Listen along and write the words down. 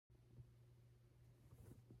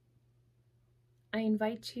I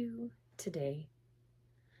invite you today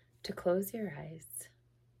to close your eyes.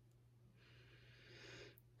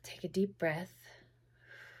 Take a deep breath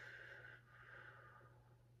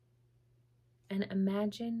and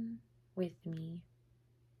imagine with me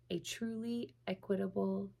a truly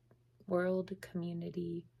equitable world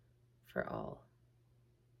community for all.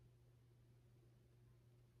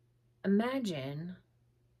 Imagine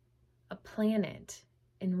a planet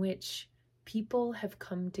in which people have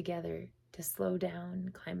come together to slow down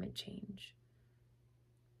climate change.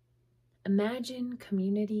 Imagine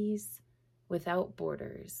communities without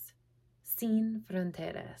borders, sin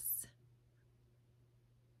fronteras.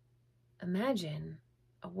 Imagine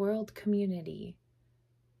a world community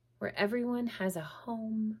where everyone has a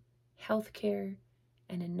home, healthcare,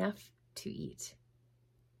 and enough to eat.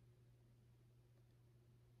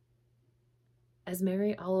 As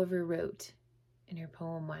Mary Oliver wrote in her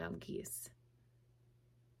poem Wild Geese,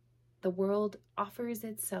 the world offers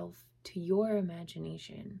itself to your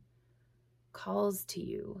imagination, calls to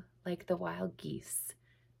you like the wild geese,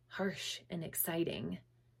 harsh and exciting,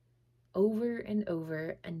 over and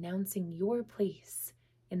over announcing your place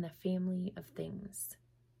in the family of things.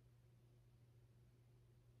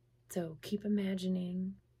 So keep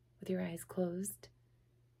imagining with your eyes closed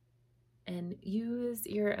and use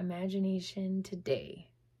your imagination today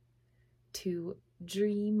to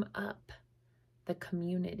dream up the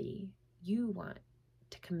community you want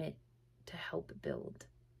to commit to help build.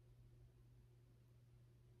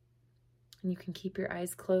 And you can keep your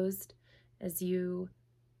eyes closed as you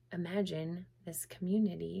imagine this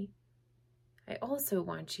community. I also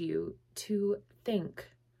want you to think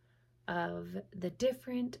of the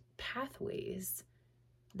different pathways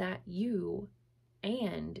that you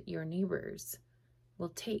and your neighbors will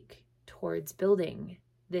take towards building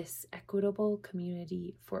this equitable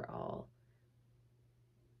community for all.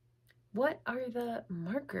 What are the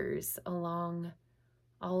markers along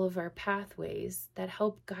all of our pathways that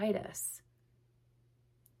help guide us?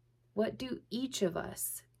 What do each of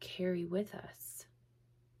us carry with us?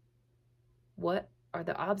 What are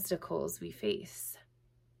the obstacles we face?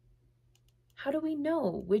 How do we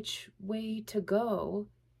know which way to go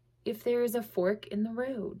if there is a fork in the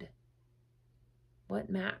road? What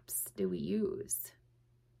maps do we use?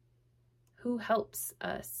 Who helps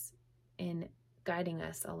us in guiding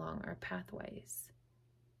us along our pathways?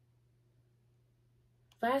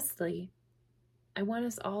 Lastly, I want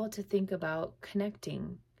us all to think about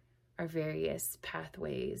connecting our various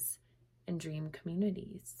pathways and dream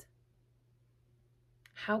communities.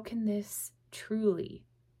 How can this truly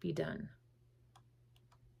be done?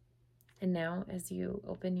 And now, as you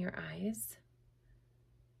open your eyes,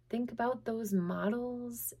 think about those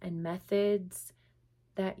models and methods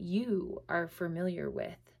that you are familiar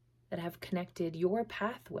with that have connected your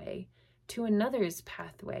pathway to another's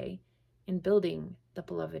pathway in building the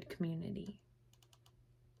beloved community.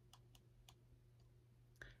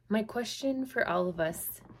 My question for all of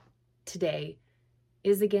us today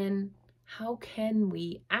is again, how can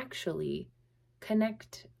we actually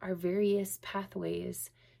connect our various pathways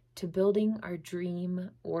to building our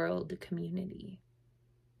dream world community?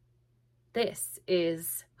 This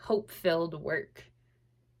is hope-filled work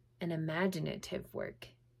and imaginative work.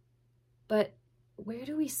 But where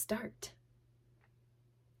do we start?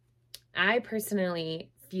 I personally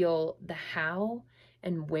feel the how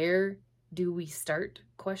and where do we start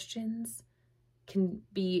questions can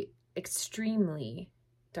be extremely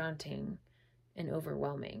daunting and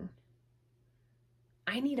overwhelming.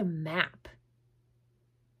 I need a map,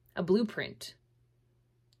 a blueprint,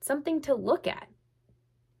 something to look at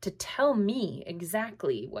to tell me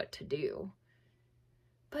exactly what to do.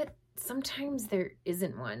 But sometimes there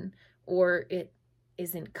isn't one, or it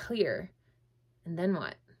isn't clear. And then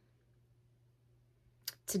what?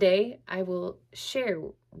 Today, I will share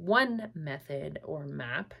one method or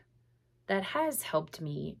map that has helped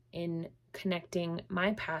me in connecting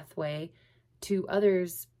my pathway to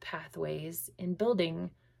others' pathways in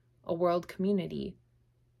building a world community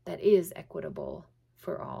that is equitable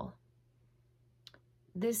for all.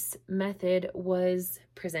 This method was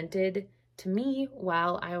presented to me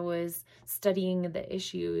while I was studying the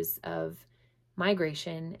issues of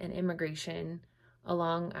migration and immigration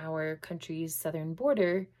along our country's southern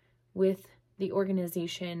border with the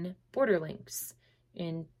organization Border Links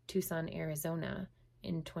in Tucson, Arizona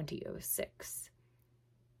in 2006.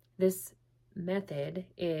 This method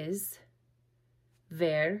is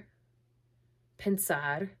ver,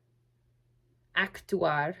 pensar,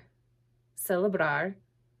 actuar, celebrar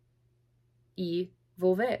y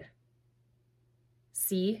volver.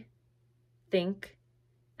 See, think,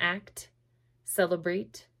 act,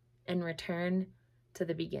 celebrate, and return to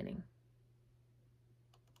the beginning.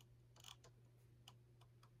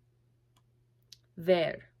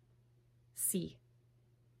 Ver, see.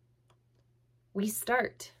 We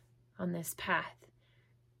start on this path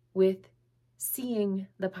with seeing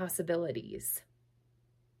the possibilities.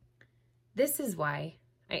 This is why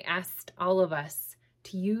I asked all of us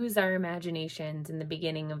to use our imaginations in the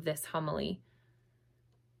beginning of this homily.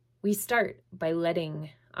 We start by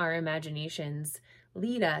letting our imaginations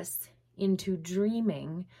lead us into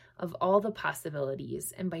dreaming of all the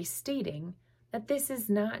possibilities, and by stating that this is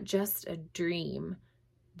not just a dream,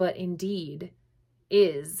 but indeed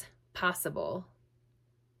is possible.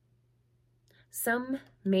 Some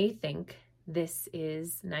may think this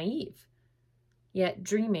is naive, yet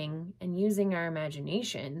dreaming and using our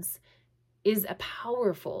imaginations is a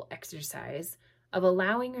powerful exercise of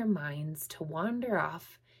allowing our minds to wander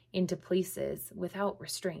off into places without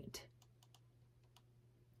restraint.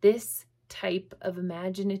 This type of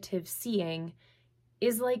imaginative seeing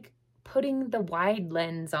is like putting the wide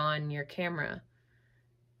lens on your camera.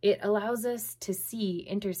 It allows us to see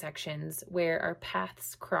intersections where our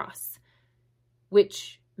paths cross,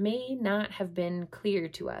 which may not have been clear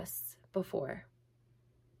to us before.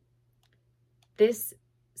 This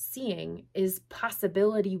seeing is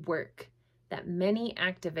possibility work that many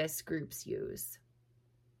activist groups use.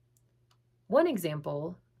 One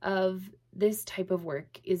example of this type of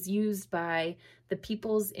work is used by the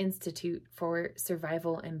People's Institute for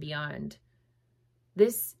Survival and Beyond.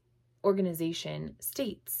 This organization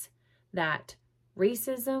states that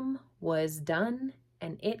racism was done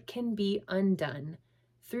and it can be undone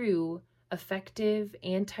through effective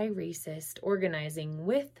anti-racist organizing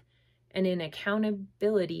with and in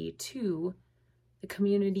accountability to the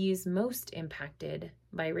communities most impacted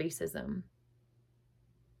by racism.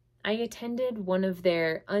 I attended one of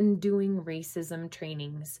their Undoing Racism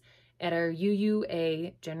trainings at our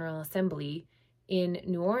UUA General Assembly in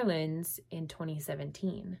New Orleans in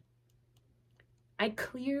 2017. I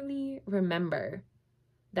clearly remember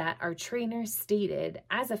that our trainer stated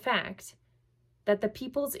as a fact that the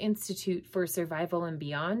People's Institute for Survival and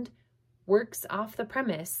Beyond works off the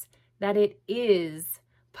premise that it is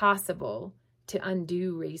possible to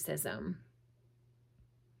undo racism.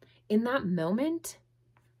 In that moment,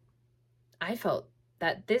 I felt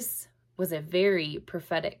that this was a very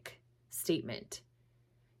prophetic statement.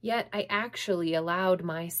 Yet I actually allowed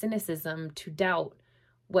my cynicism to doubt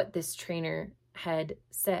what this trainer had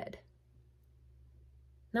said.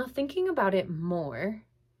 Now, thinking about it more,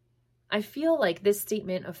 I feel like this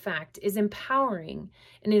statement of fact is empowering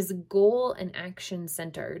and is goal and action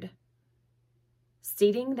centered.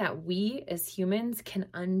 Stating that we as humans can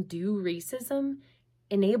undo racism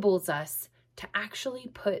enables us to actually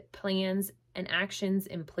put plans and actions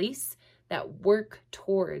in place that work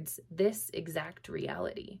towards this exact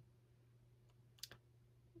reality.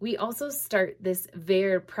 We also start this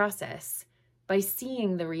ver process by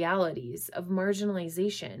seeing the realities of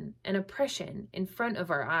marginalization and oppression in front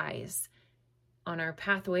of our eyes, on our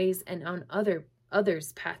pathways and on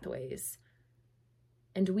others' pathways.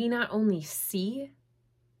 And we not only see,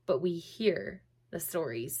 but we hear the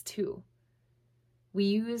stories too. We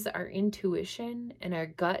use our intuition and our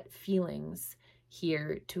gut feelings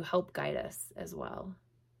here to help guide us as well.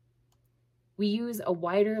 We use a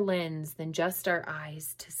wider lens than just our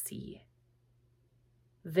eyes to see.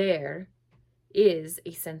 Ver is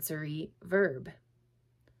a sensory verb.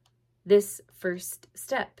 This first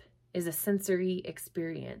step is a sensory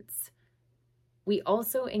experience. We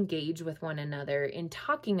also engage with one another in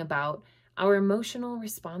talking about our emotional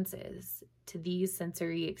responses to these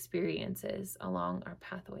sensory experiences along our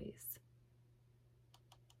pathways.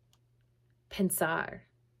 Pensar,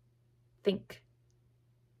 think.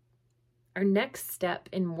 Our next step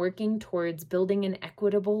in working towards building an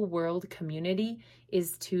equitable world community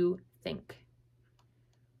is to think.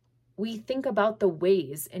 We think about the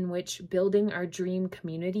ways in which building our dream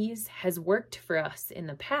communities has worked for us in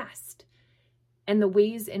the past, and the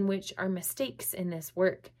ways in which our mistakes in this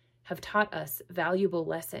work have taught us valuable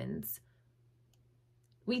lessons.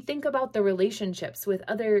 We think about the relationships with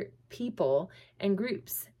other people and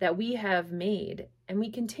groups that we have made, and we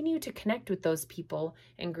continue to connect with those people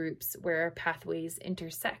and groups where our pathways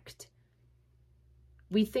intersect.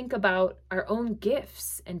 We think about our own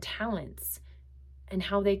gifts and talents and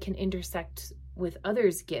how they can intersect with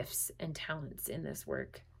others' gifts and talents in this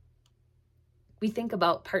work. We think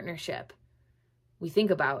about partnership. We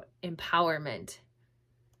think about empowerment.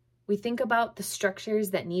 We think about the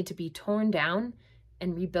structures that need to be torn down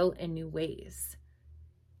and rebuilt in new ways.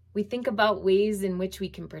 We think about ways in which we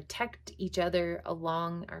can protect each other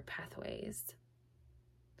along our pathways.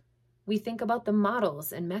 We think about the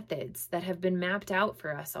models and methods that have been mapped out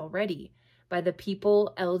for us already by the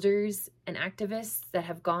people, elders, and activists that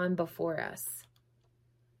have gone before us.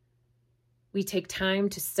 We take time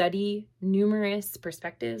to study numerous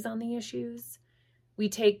perspectives on the issues. We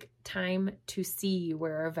take time to see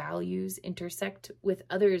where our values intersect with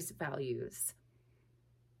others' values.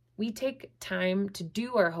 We take time to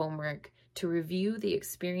do our homework, to review the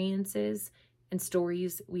experiences and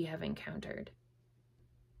stories we have encountered.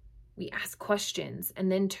 We ask questions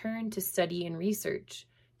and then turn to study and research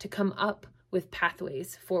to come up with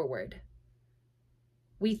pathways forward.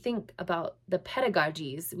 We think about the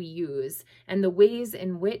pedagogies we use and the ways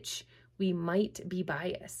in which we might be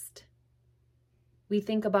biased. We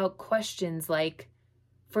think about questions like,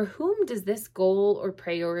 for whom does this goal or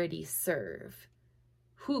priority serve?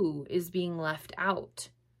 Who is being left out?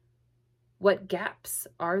 What gaps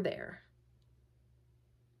are there?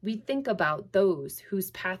 We think about those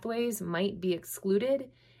whose pathways might be excluded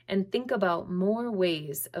and think about more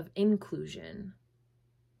ways of inclusion.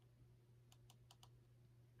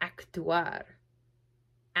 Actuar.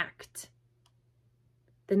 Act.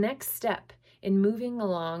 The next step in moving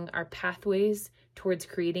along our pathways towards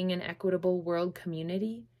creating an equitable world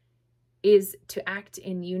community is to act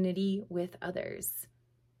in unity with others.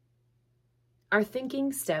 Our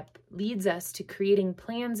thinking step leads us to creating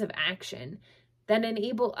plans of action that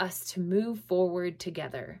enable us to move forward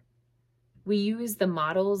together. We use the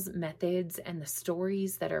models, methods, and the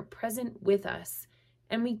stories that are present with us,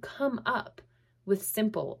 and we come up with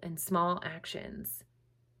simple and small actions.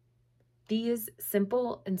 These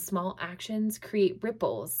simple and small actions create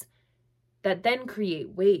ripples that then create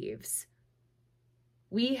waves.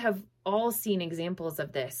 We have all seen examples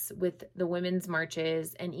of this with the women's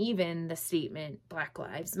marches and even the statement, Black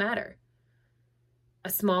Lives Matter. A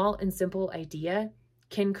small and simple idea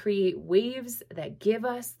can create waves that give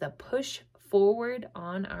us the push forward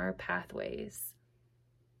on our pathways.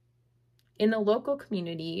 In the local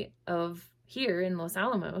community of here in Los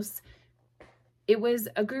Alamos, it was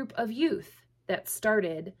a group of youth that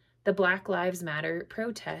started the Black Lives Matter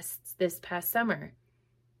protests this past summer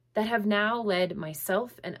that have now led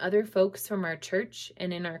myself and other folks from our church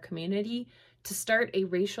and in our community to start a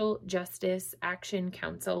racial justice action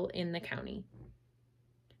council in the county.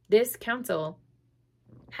 This council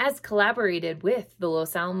has collaborated with the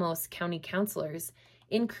Los Alamos County Councilors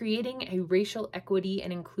in creating a racial equity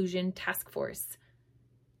and inclusion task force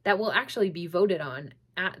that will actually be voted on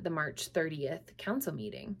at the March 30th council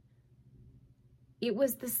meeting. It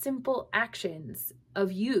was the simple actions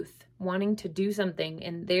of youth wanting to do something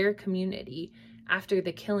in their community after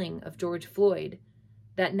the killing of George Floyd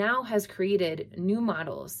that now has created new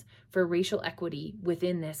models for racial equity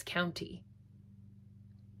within this county.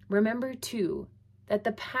 Remember, too, that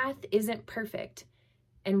the path isn't perfect,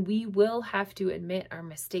 and we will have to admit our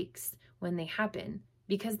mistakes when they happen,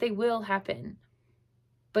 because they will happen.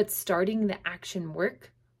 But starting the action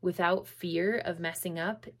work without fear of messing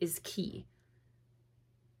up is key.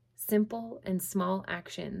 Simple and small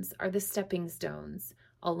actions are the stepping stones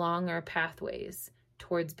along our pathways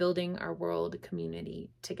towards building our world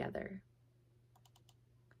community together.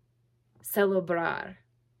 Celebrar.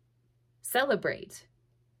 Celebrate.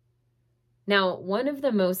 Now, one of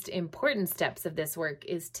the most important steps of this work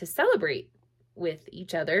is to celebrate with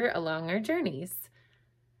each other along our journeys.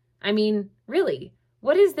 I mean, really,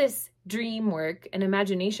 what is this dream work and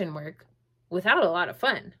imagination work without a lot of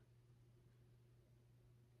fun?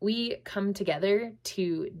 We come together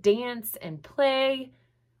to dance and play.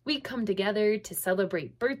 We come together to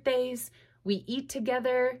celebrate birthdays. We eat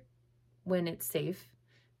together when it's safe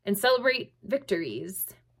and celebrate victories.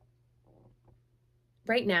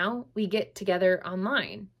 Right now, we get together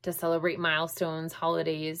online to celebrate milestones,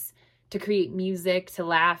 holidays, to create music, to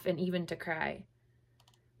laugh, and even to cry.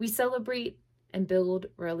 We celebrate and build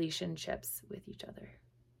relationships with each other.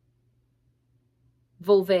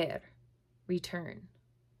 Volver, return.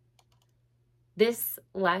 This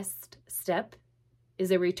last step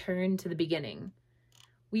is a return to the beginning.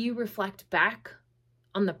 We reflect back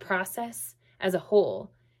on the process as a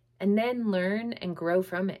whole and then learn and grow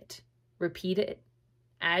from it. Repeat it,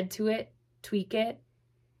 add to it, tweak it.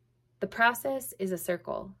 The process is a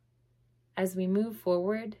circle. As we move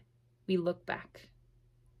forward, we look back.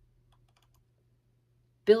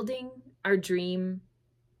 Building our dream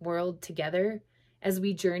world together as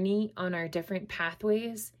we journey on our different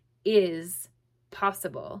pathways is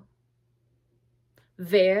possible.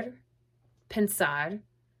 Ver, pensar,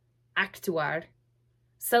 actuar,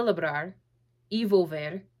 celebrar, y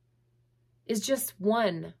volver is just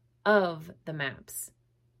one of the maps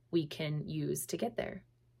we can use to get there.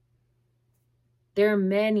 There are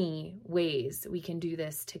many ways we can do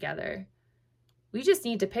this together. We just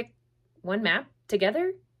need to pick one map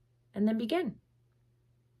together and then begin.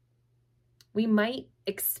 We might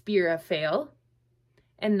fail,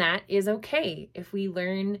 and that is okay if we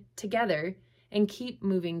learn together and keep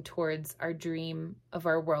moving towards our dream of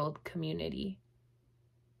our world community.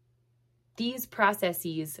 These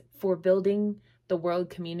processes for building the world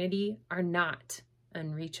community are not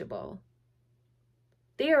unreachable.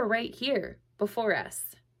 They are right here before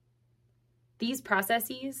us. These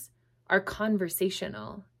processes are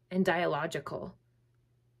conversational and dialogical.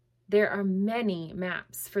 There are many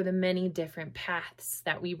maps for the many different paths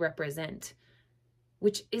that we represent,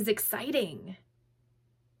 which is exciting.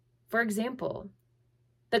 For example,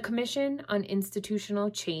 the Commission on Institutional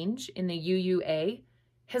Change in the UUA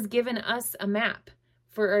has given us a map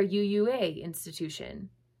for our UUA institution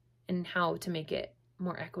and how to make it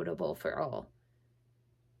more equitable for all.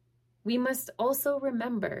 We must also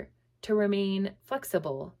remember to remain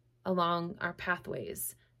flexible along our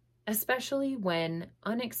pathways, especially when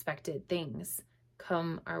unexpected things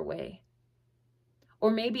come our way. Or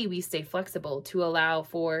maybe we stay flexible to allow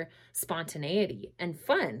for spontaneity and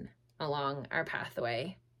fun along our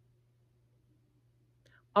pathway.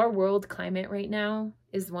 Our world climate right now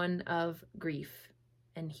is one of grief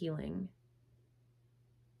and healing.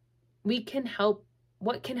 What can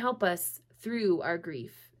help us through our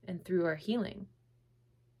grief and through our healing?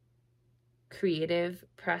 Creative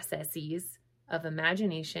processes of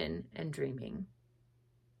imagination and dreaming.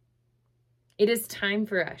 It is time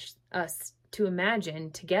for us to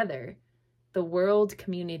imagine together the world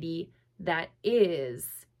community that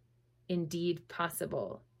is indeed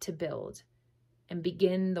possible to build and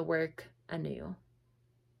begin the work anew.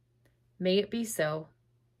 May it be so,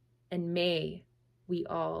 and may we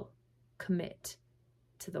all commit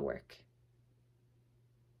to the work.